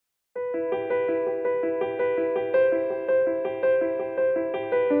It's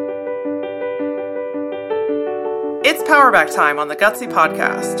Powerback time on the Gutsy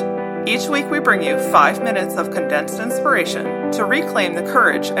Podcast. Each week we bring you 5 minutes of condensed inspiration to reclaim the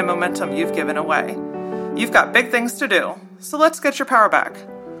courage and momentum you've given away. You've got big things to do, so let's get your power back.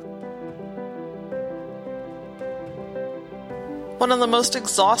 One of the most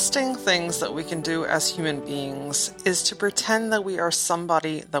exhausting things that we can do as human beings is to pretend that we are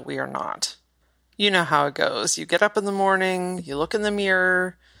somebody that we are not. You know how it goes. You get up in the morning, you look in the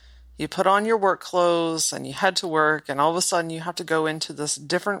mirror, you put on your work clothes and you head to work, and all of a sudden you have to go into this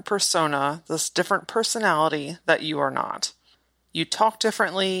different persona, this different personality that you are not. You talk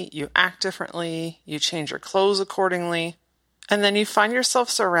differently, you act differently, you change your clothes accordingly, and then you find yourself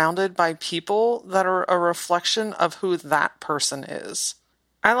surrounded by people that are a reflection of who that person is.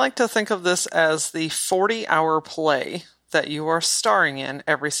 I like to think of this as the 40-hour play that you are starring in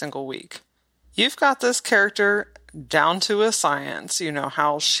every single week. You've got this character down to a science. You know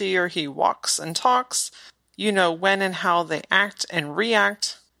how she or he walks and talks. You know when and how they act and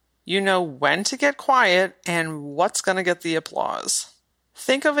react. You know when to get quiet and what's going to get the applause.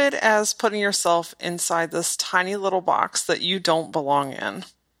 Think of it as putting yourself inside this tiny little box that you don't belong in.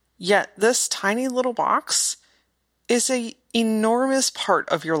 Yet this tiny little box is an enormous part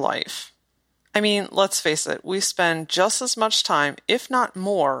of your life. I mean, let's face it, we spend just as much time, if not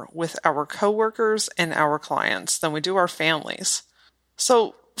more, with our coworkers and our clients than we do our families.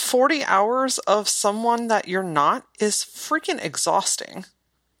 So 40 hours of someone that you're not is freaking exhausting.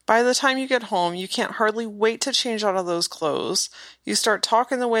 By the time you get home, you can't hardly wait to change out of those clothes. You start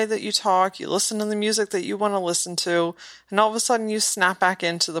talking the way that you talk, you listen to the music that you want to listen to, and all of a sudden you snap back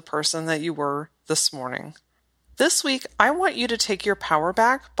into the person that you were this morning. This week, I want you to take your power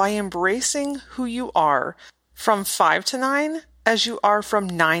back by embracing who you are from 5 to 9 as you are from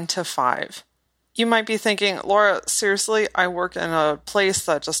 9 to 5. You might be thinking, Laura, seriously, I work in a place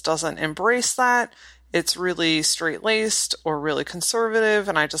that just doesn't embrace that. It's really straight-laced or really conservative,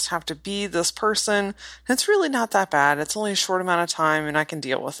 and I just have to be this person. And it's really not that bad. It's only a short amount of time, and I can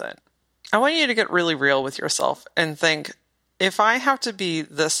deal with it. I want you to get really real with yourself and think, if I have to be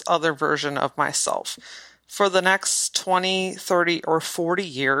this other version of myself for the next 20, 30, or 40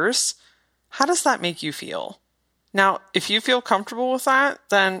 years, how does that make you feel? Now, if you feel comfortable with that,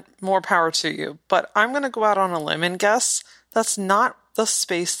 then more power to you. But I'm going to go out on a limb and guess that's not the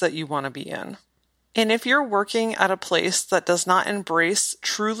space that you want to be in. And if you're working at a place that does not embrace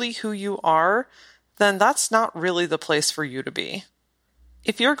truly who you are, then that's not really the place for you to be.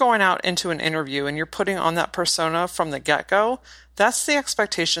 If you're going out into an interview and you're putting on that persona from the get-go, that's the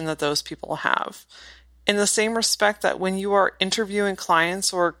expectation that those people have. In the same respect that when you are interviewing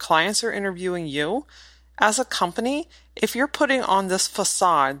clients or clients are interviewing you, as a company, if you're putting on this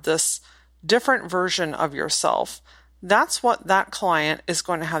facade, this different version of yourself, that's what that client is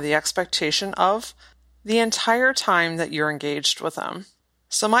going to have the expectation of the entire time that you're engaged with them.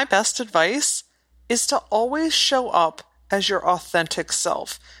 So my best advice is to always show up as your authentic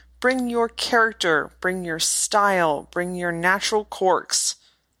self. Bring your character, bring your style, bring your natural quirks.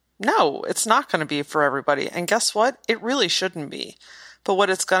 No, it's not going to be for everybody. And guess what? It really shouldn't be. But what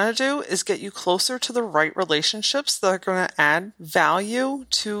it's going to do is get you closer to the right relationships that are going to add value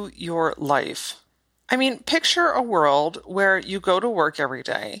to your life. I mean, picture a world where you go to work every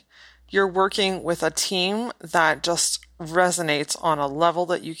day. You're working with a team that just resonates on a level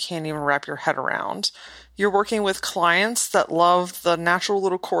that you can't even wrap your head around. You're working with clients that love the natural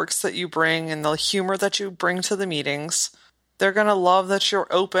little quirks that you bring and the humor that you bring to the meetings. They're going to love that you're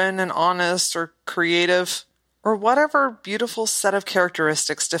open and honest or creative or whatever beautiful set of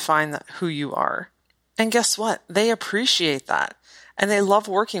characteristics define who you are. And guess what? They appreciate that and they love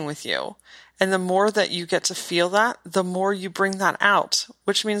working with you. And the more that you get to feel that, the more you bring that out,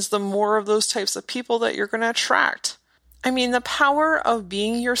 which means the more of those types of people that you're going to attract. I mean, the power of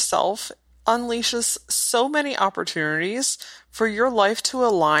being yourself unleashes so many opportunities for your life to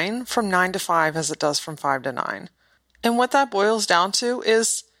align from 9 to 5 as it does from 5 to 9. And what that boils down to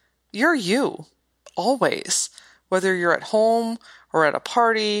is you're you, always. Whether you're at home or at a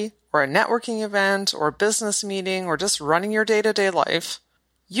party or a networking event or a business meeting or just running your day-to-day life,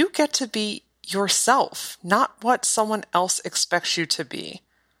 you get to be yourself, not what someone else expects you to be.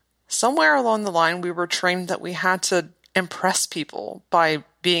 Somewhere along the line, we were trained that we had to impress people by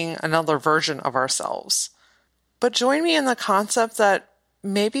being another version of ourselves. But join me in the concept that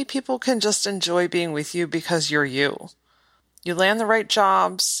maybe people can just enjoy being with you because you're you. You land the right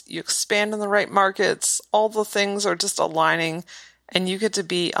jobs, you expand in the right markets, all the things are just aligning, and you get to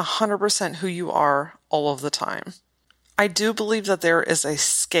be 100% who you are all of the time. I do believe that there is a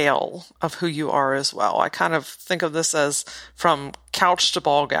scale of who you are as well. I kind of think of this as from couch to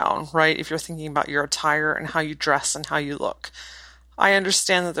ball gown, right? If you're thinking about your attire and how you dress and how you look. I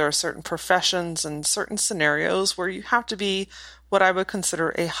understand that there are certain professions and certain scenarios where you have to be what I would consider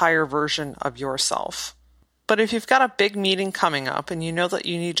a higher version of yourself. But if you've got a big meeting coming up and you know that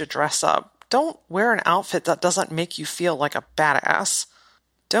you need to dress up, don't wear an outfit that doesn't make you feel like a badass.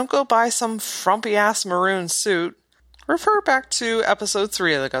 Don't go buy some frumpy-ass maroon suit. Refer back to episode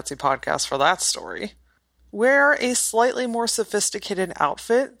 3 of the Gutsy podcast for that story. Wear a slightly more sophisticated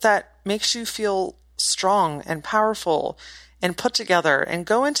outfit that makes you feel strong and powerful and put together, and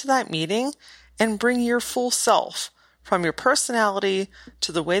go into that meeting and bring your full self, from your personality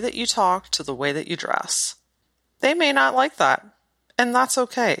to the way that you talk to the way that you dress. They may not like that, and that's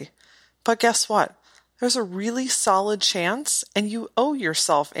okay. But guess what? There's a really solid chance, and you owe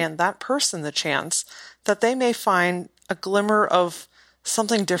yourself and that person the chance, that they may find a glimmer of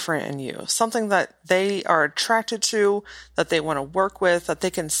something different in you, something that they are attracted to, that they want to work with, that they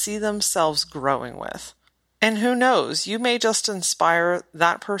can see themselves growing with. And who knows, you may just inspire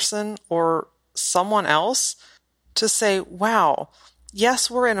that person or someone else to say, wow,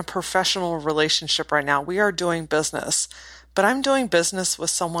 yes, we're in a professional relationship right now. We are doing business, but I'm doing business with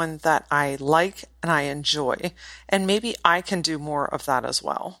someone that I like and I enjoy, and maybe I can do more of that as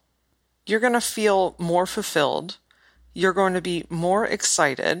well. You're going to feel more fulfilled. You're going to be more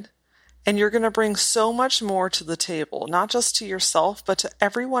excited, and you're going to bring so much more to the table, not just to yourself, but to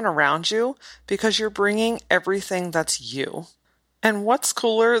everyone around you, because you're bringing everything that's you. And what's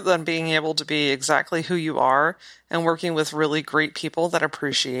cooler than being able to be exactly who you are and working with really great people that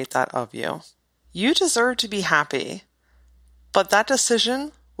appreciate that of you? You deserve to be happy, but that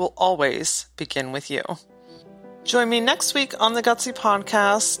decision will always begin with you. Join me next week on the Gutsy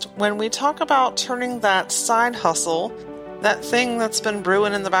podcast when we talk about turning that side hustle, that thing that's been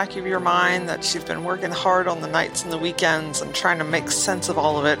brewing in the back of your mind that you've been working hard on the nights and the weekends and trying to make sense of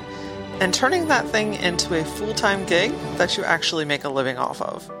all of it, and turning that thing into a full-time gig that you actually make a living off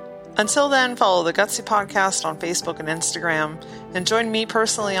of. Until then, follow the Gutsy podcast on Facebook and Instagram, and join me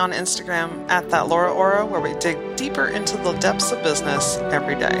personally on Instagram at @LauraAura, where we dig deeper into the depths of business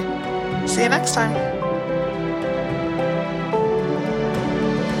every day. See you next time.